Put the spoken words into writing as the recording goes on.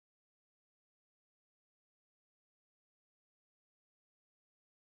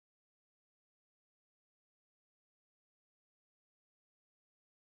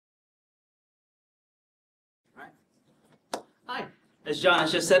As John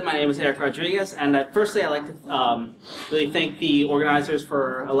has just said, my name is Eric Rodriguez, and firstly I'd like to really thank the organizers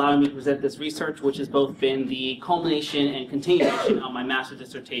for allowing me to present this research, which has both been the culmination and continuation of my master's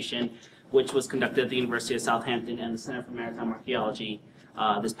dissertation, which was conducted at the University of Southampton and the Center for Maritime Archaeology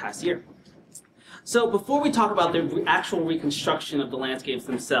this past year. So before we talk about the actual reconstruction of the landscapes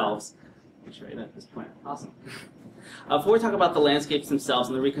themselves, right at this point, awesome. Before we talk about the landscapes themselves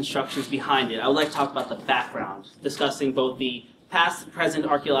and the reconstructions behind it, I would like to talk about the background, discussing both the past and present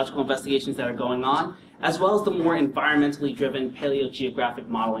archaeological investigations that are going on, as well as the more environmentally driven paleogeographic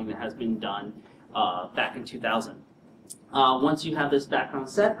modeling that has been done back in 2000. Once you have this background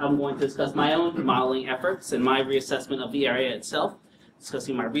set, I'm going to discuss my own modeling efforts and my reassessment of the area itself,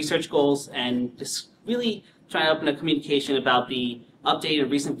 discussing my research goals, and just really trying to open a communication about the updated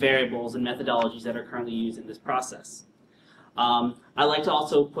and recent variables and methodologies that are currently used in this process. I'd like to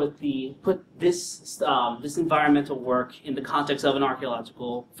also put this environmental work in the context of an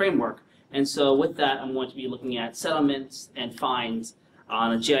archaeological framework. And so with that, I'm going to be looking at settlements and finds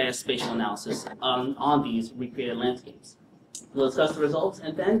on a GIS spatial analysis on these recreated landscapes. We'll discuss the results,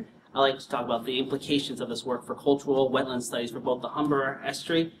 and then I'd like to talk about the implications of this work for cultural wetland studies for both the Humber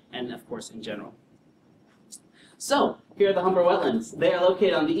Estuary and, of course, in general. So, here are the Humber Wetlands. They are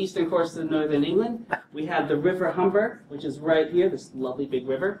located on the eastern coast of northern England. We have the River Humber, which is right here, this lovely big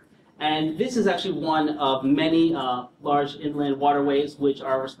river. And this is actually one of many large inland waterways which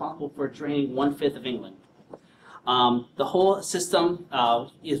are responsible for draining 1/5 of England. The whole system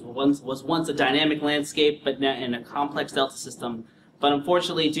was once a dynamic landscape, but now in a complex delta system. But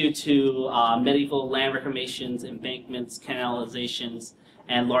unfortunately, due to medieval land reclamations, embankments, canalizations,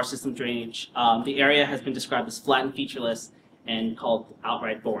 and large system drainage, the area has been described as flat and featureless and called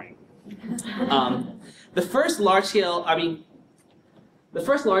outright boring. The first large-scale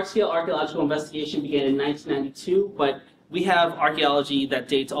archaeological investigation began in 1992, but we have archaeology that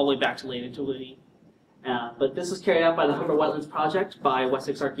dates all the way back to late antiquity. But this was carried out by the Humber Wetlands Project by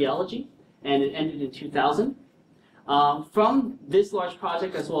Wessex Archaeology, and it ended in 2000. From this large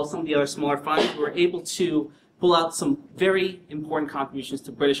project, as well as some of the other smaller finds, we were able to pull out some very important contributions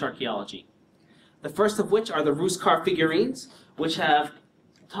to British archaeology. The first of which are the Roos Carr figurines, which have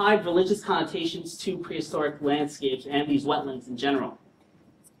tied religious connotations to prehistoric landscapes and these wetlands in general.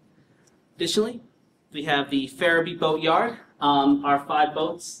 Additionally, we have the Ferriby boatyard, our 5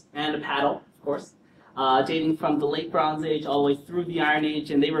 boats and a paddle, of course, dating from the late Bronze Age all the way through the Iron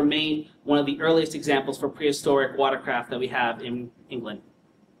Age, and they remain one of the earliest examples for prehistoric watercraft that we have in England.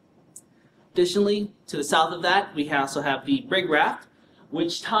 Additionally, to the south of that, we also have the brig raft,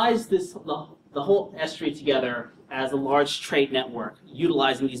 which ties the whole estuary together as a large trade network,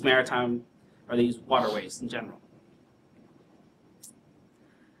 utilizing these maritime, or these waterways in general.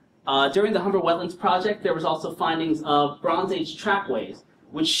 During the Humber Wetlands Project, there was also findings of Bronze Age trackways,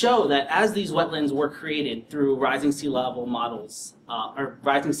 which show that as these wetlands were created through rising sea level models, or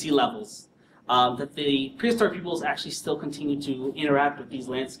rising sea levels, that the prehistoric peoples actually still continue to interact with these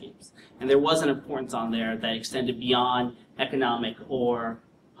landscapes. And there was an importance on there that extended beyond economic or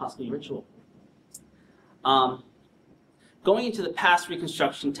possibly ritual. Going into the past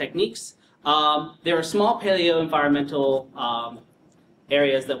reconstruction techniques, there are small paleo-environmental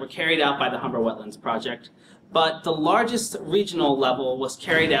areas that were carried out by the Humber Wetlands Project, but the largest regional level was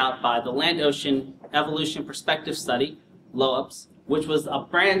carried out by the Land-Ocean Evolution Perspective Study, LOEPS, which was a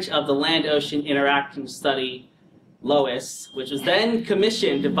branch of the Land-Ocean Interaction Study, LOIS, which was then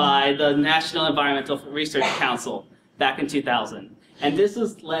commissioned by the National Environmental Research Council back in 2000. And this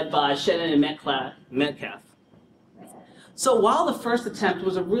was led by Shannon and Metcalf. So while the first attempt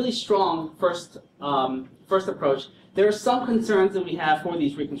was a really strong first approach, there are some concerns that we have for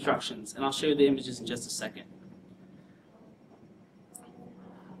these reconstructions, and I'll show you the images in just a second.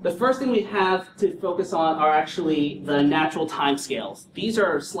 The first thing we have to focus on are actually the natural timescales. These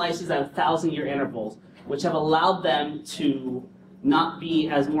are slices at 1,000-year intervals, which have allowed them to not be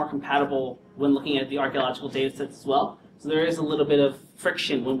as more compatible when looking at the archaeological data sets as well. So there is a little bit of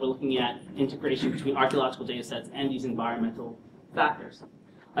friction when we're looking at integration between archaeological data sets and these environmental factors.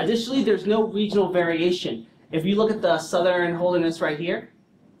 Additionally, there's no regional variation. If you look at the southern holderness right here,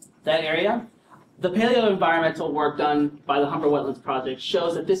 that area, the paleo-environmental work done by the Humber Wetlands Project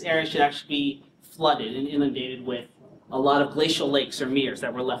shows that this area should actually be flooded and inundated with a lot of glacial lakes or meres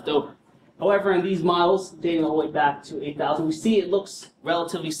that were left over. However, in these models, dating all the way back to 8,000, we see it looks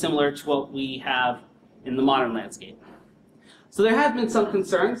relatively similar to what we have in the modern landscape. So there have been some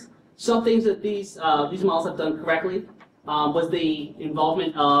concerns. Some things that these models have done correctly was the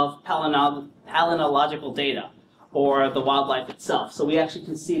involvement of paleontological data, or the wildlife itself. So we actually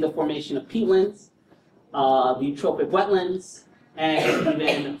can see the formation of peatlands, the eutrophic wetlands, and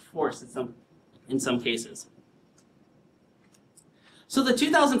even forest in some cases. So the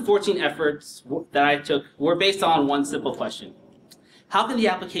 2014 efforts that I took were based on one simple question. How can the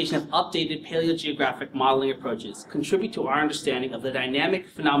application of updated paleogeographic modeling approaches contribute to our understanding of the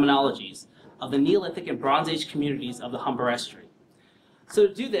dynamic phenomenologies of the Neolithic and Bronze Age communities of the Humber Estuary? So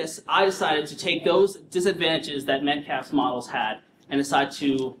to do this, I decided to take those disadvantages that Metcalfe's models had and decide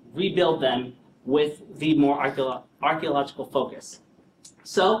to rebuild them with the more archaeological focus.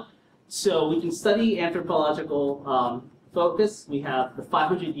 So we can study anthropological focus. We have the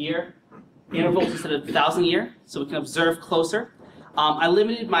 500-year intervals instead of 1,000-year, so we can observe closer. I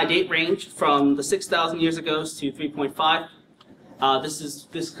limited my date range from the 6,000 years ago to 3.5.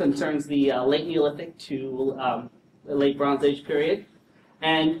 This concerns the late Neolithic to the late Bronze Age period.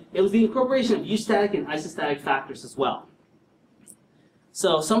 And it was the incorporation of eustatic and isostatic factors as well.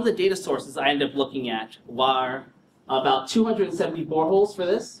 So some of the data sources I ended up looking at were about 270 boreholes for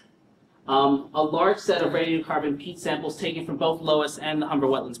this, a large set of radiocarbon peat samples taken from both Loess and the Humber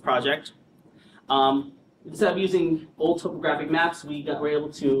Wetlands project. Instead of using old topographic maps, we were able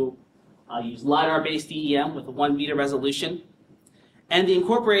to use LiDAR-based DEM with a 1 meter resolution, and the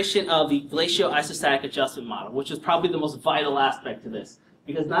incorporation of the glacio-isostatic adjustment model, which is probably the most vital aspect to this,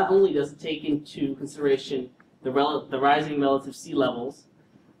 because not only does it take into consideration the rising relative sea levels,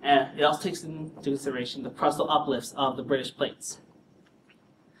 it also takes into consideration the crustal uplifts of the British plates.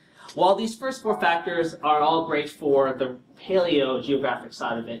 While these first four factors are all great for the paleogeographic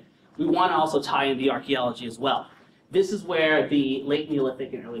side of it, we want to also tie in the archaeology as well. This is where the late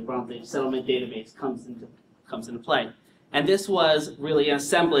Neolithic and early Bronze Age settlement database comes into play. And this was really an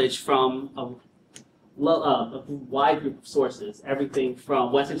assemblage from a wide group of sources, everything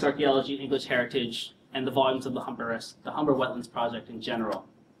from Wessex Archaeology, English Heritage, and the volumes of the Humber Wetlands project in general.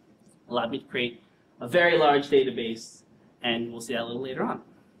 Allowed me to create a very large database, and we'll see that a little later on.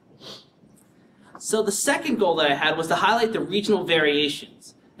 So the second goal that I had was to highlight the regional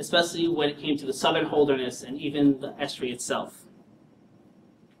variations, especially when it came to the southern holderness and even the estuary itself.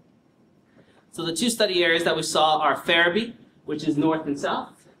 So the two study areas that we saw are Ferriby, which is north and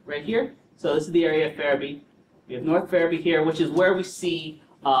south, right here. So this is the area of Ferriby. We have North Ferriby here, which is where we see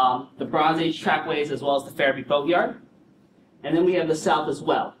the Bronze Age trackways as well as the Ferriby boatyard. And then we have the south as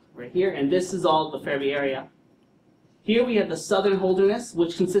well, right here, and this is all the Ferriby area. Here we have the southern holderness,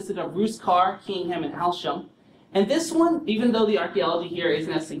 which consisted of Roos Carr, Kingham, and Halsham. And this one, even though the archaeology here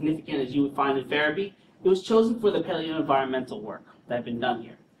isn't as significant as you would find in Ferriby, it was chosen for the paleoenvironmental work that had been done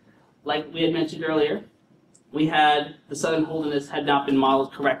here. Like we had mentioned earlier, we had the southern holderness had not been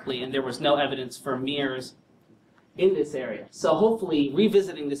modeled correctly, and there was no evidence for meres in this area. So hopefully,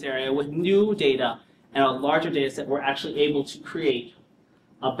 revisiting this area with new data and a larger data set, we're actually able to create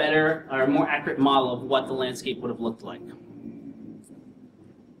a better or more accurate model of what the landscape would have looked like.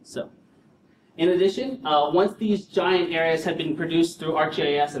 So, in addition, once these giant areas had been produced through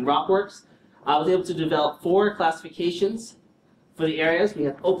ArcGIS and RockWorks, I was able to develop 4 classifications for the areas. We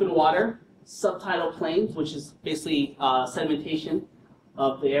have open water, subtidal plains, which is basically sedimentation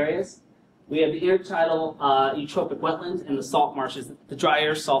of the areas. We have the intertidal eutrophic wetlands and the salt marshes, the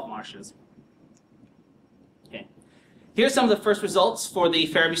drier salt marshes. Okay. Here's some of the first results for the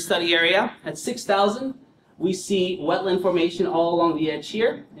Ferriby study area. At 6,000, we see wetland formation all along the edge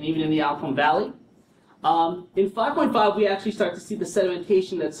here, and even in the Alcombe Valley. In 5.5, we actually start to see the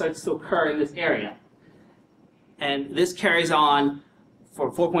sedimentation that starts to occur in this area. And this carries on for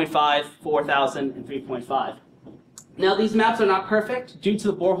 4.5, 4,000, and 3.5. Now, these maps are not perfect due to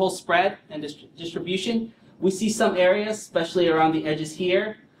the borehole spread and distribution. We see some areas, especially around the edges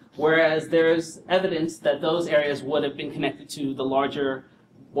here, whereas there's evidence that those areas would have been connected to the larger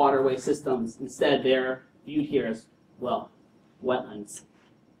waterway systems. Instead, they're viewed here as, well, wetlands.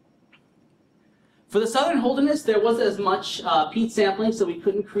 For the southern holderness, there wasn't as much peat sampling, so we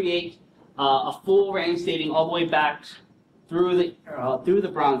couldn't create a full range dating all the way back through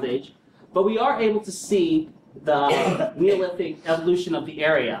the Bronze Age. But we are able to see the Neolithic evolution of the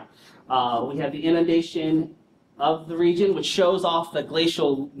area. We have the inundation of the region, which shows off the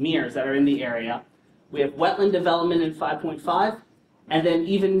glacial meres that are in the area. We have wetland development in 5.5, and then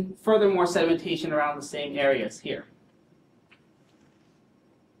even furthermore sedimentation around the same areas here.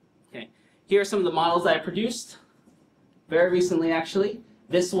 Okay. Here are some of the models that I produced very recently, actually.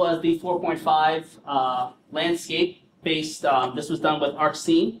 This was the 4.5 landscape based, this was done with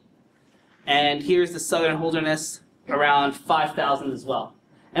ArcScene. And here's the southern holderness around 5,000 as well.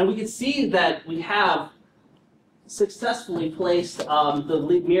 And we can see that we have successfully placed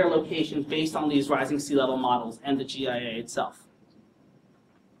the mere locations based on these rising sea level models and the GIA itself.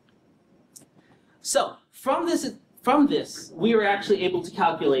 So, from this from this, we were actually able to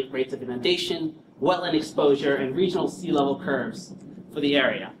calculate rates of inundation, wetland exposure, and regional sea level curves for the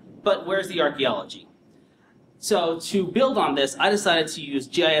area. But where's the archaeology? So to build on this, I decided to use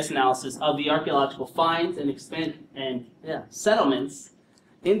GIS analysis of the archaeological finds and settlements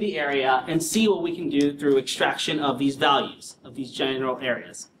in the area and see what we can do through extraction of these values, of these general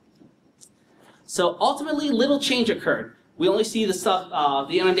areas. So ultimately, little change occurred. We only see the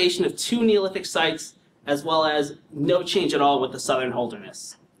inundation of 2 Neolithic sites, as well as no change at all with the southern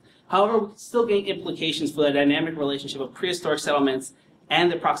holderness. However, we can still gain implications for the dynamic relationship of prehistoric settlements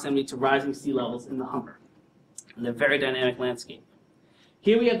and the proximity to rising sea levels in the Humber, and the very dynamic landscape.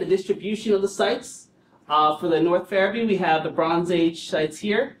 Here we have the distribution of the sites. For the North Ferriby, we have the Bronze Age sites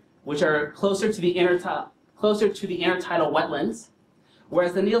here, which are closer to the intertidal wetlands,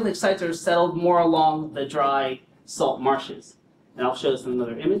 whereas the Neolithic sites are settled more along the dry salt marshes. And I'll show this in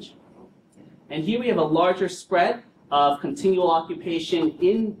another image. And here we have a larger spread of continual occupation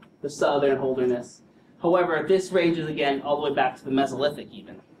in the southern holderness. However, this ranges again all the way back to the Mesolithic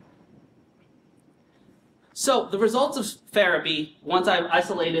even. So the results of Ferriby, once I've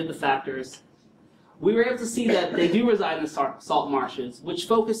isolated the factors, we were able to see that they do reside in the salt marshes, which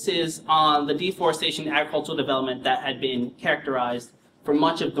focuses on the deforestation and agricultural development that had been characterized for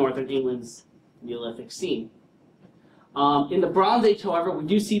much of northern England's Neolithic scene. In the Bronze Age, however, we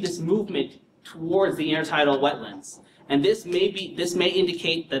do see this movement towards the intertidal wetlands. And this may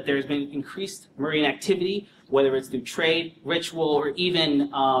indicate that there's been increased marine activity, whether it's through trade, ritual, or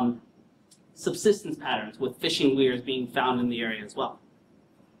even subsistence patterns, with fishing weirs being found in the area as well.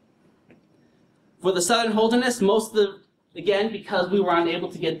 For the southern holderness, again, because we were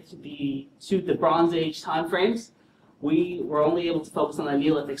unable to get to the Bronze Age timeframes, we were only able to focus on the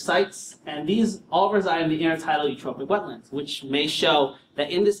Neolithic sites, and these all reside in the intertidal eutrophic wetlands, which may show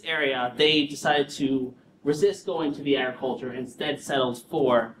that in this area they decided to resist going to the agriculture and instead settled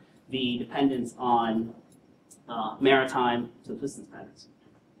for the dependence on maritime subsistence patterns.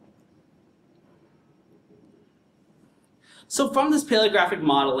 So from this paleographic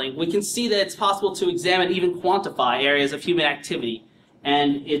modeling, we can see that it's possible to examine, even quantify, areas of human activity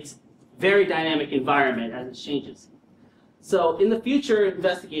and its very dynamic environment as it changes. So in the future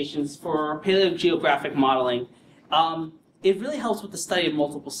investigations for paleogeographic modeling, it really helps with the study of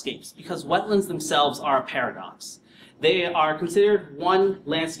multiple scapes, because wetlands themselves are a paradox. They are considered one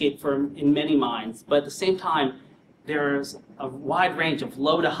landscape in many minds, but at the same time, there's a wide range of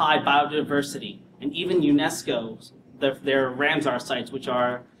low to high biodiversity, and even UNESCO's their Ramsar sites, which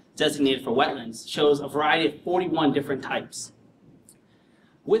are designated for wetlands, shows a variety of 41 different types.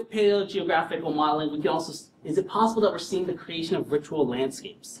 With paleogeographical modeling, we can also, is it possible that we're seeing the creation of ritual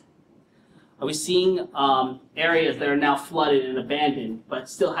landscapes? Are we seeing areas that are now flooded and abandoned, but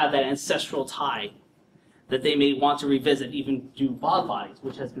still have that ancestral tie that they may want to revisit, even do bog bodies,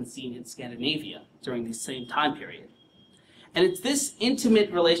 which has been seen in Scandinavia during the same time period? And it's this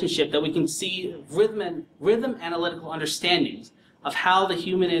intimate relationship that we can see rhythm analytical understandings of how the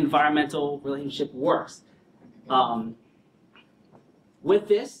human and environmental relationship works. With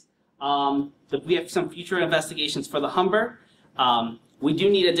this, we have some future investigations for the Humber. We do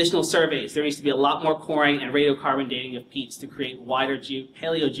need additional surveys. There needs to be a lot more coring and radiocarbon dating of peats to create wider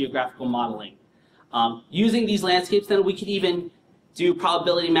paleogeographical modeling. Using these landscapes, then we could even do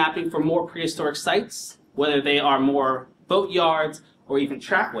probability mapping for more prehistoric sites, whether they are more boat yards or even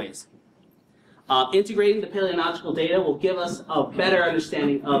trackways. Integrating the paleontological data will give us a better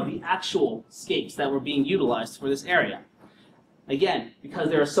understanding of the actual scapes that were being utilized for this area. Again, because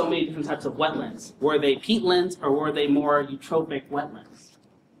there are so many different types of wetlands. Were they peatlands or were they more eutrophic wetlands?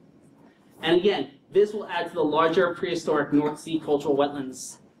 And again, this will add to the larger prehistoric North Sea cultural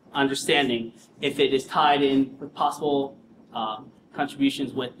wetlands understanding if it is tied in with possible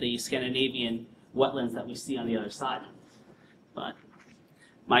contributions with the Scandinavian wetlands that we see on the other side. But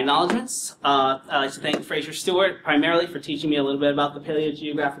my acknowledgements, I'd like to thank Fraser Stewart primarily for teaching me a little bit about the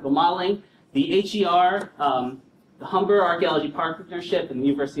paleogeographical modeling, the HER, the Humber Archaeology Partnership and the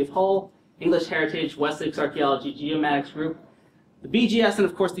University of Hull, English Heritage, Wessex Archaeology Geomatics Group, the BGS, and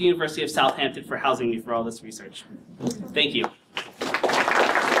of course the University of Southampton for housing me for all this research. Thank you.